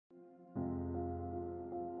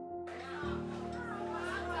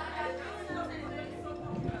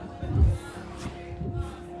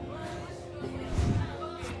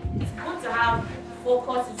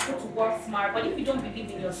focus, it's good to work smart, but if you don't believe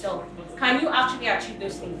in yourself, can you actually achieve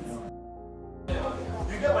those things?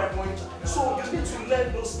 You get my point? So you need to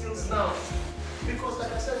learn those skills now. Because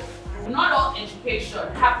like I said, not all education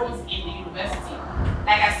happens in the university.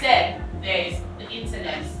 Like I said, there is the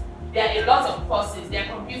internet. There are a lot of courses. There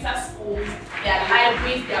are computer schools, there are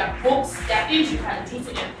libraries, there are books, there are things you can do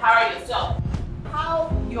to empower yourself. How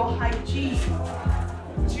your hygiene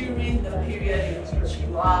during the period in which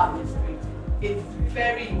you are menstruating is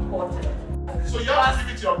very important. So you have to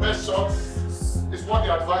give it your best shot, is what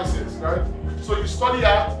the advice is, right? So you study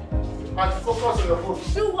hard and focus on your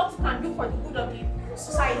books. Do what you can do for the good of the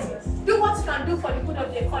society. Do what you can do for the good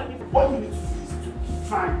of the economy. What you need to do is to keep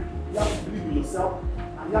trying. You have to believe in yourself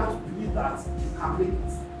and you have to believe that you can make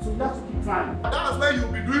it. So you have to keep trying. That is when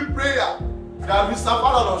you'll be doing prayer that Mr.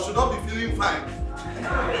 Falana should not be feeling fine.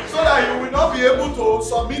 So that you will not be able to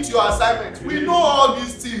submit your assignment. We know all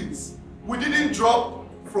these things. We didn't drop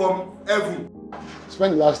from heaven.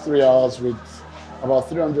 Spent the last 3 hours with about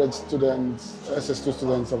 300 students, SS2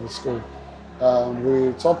 students of the school.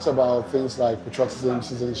 We talked about things like patriotism,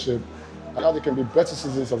 citizenship, how they can be better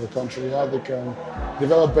citizens of the country, how they can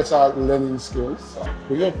develop better learning skills.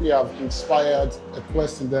 We hope we have inspired a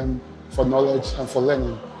quest in them for knowledge and for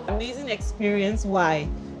learning. Amazing experience. Why?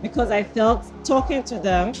 Because I felt talking to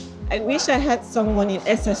them, I wish I had someone in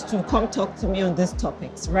SS2 come talk to me on these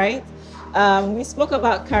topics, right? We spoke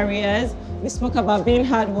about careers, we spoke about being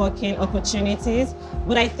hardworking, opportunities,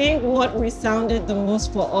 but I think what resounded the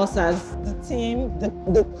most for us as the team,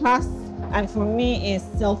 the class, and for me is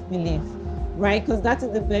self-belief, right? Because that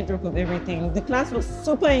is the bedrock of everything. The class was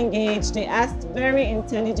super engaged, they asked very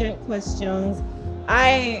intelligent questions.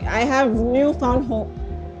 I have newfound hope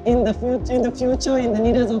in the future, in the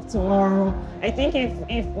leaders of tomorrow. I think if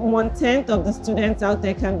 1/10 of the students out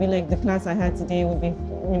there can be like the class I had today, would be,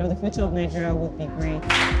 the future of Nigeria would be great.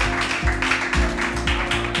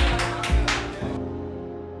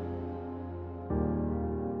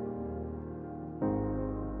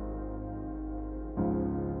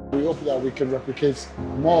 We hope that we can replicate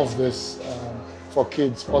more of this for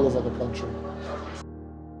kids all over the country.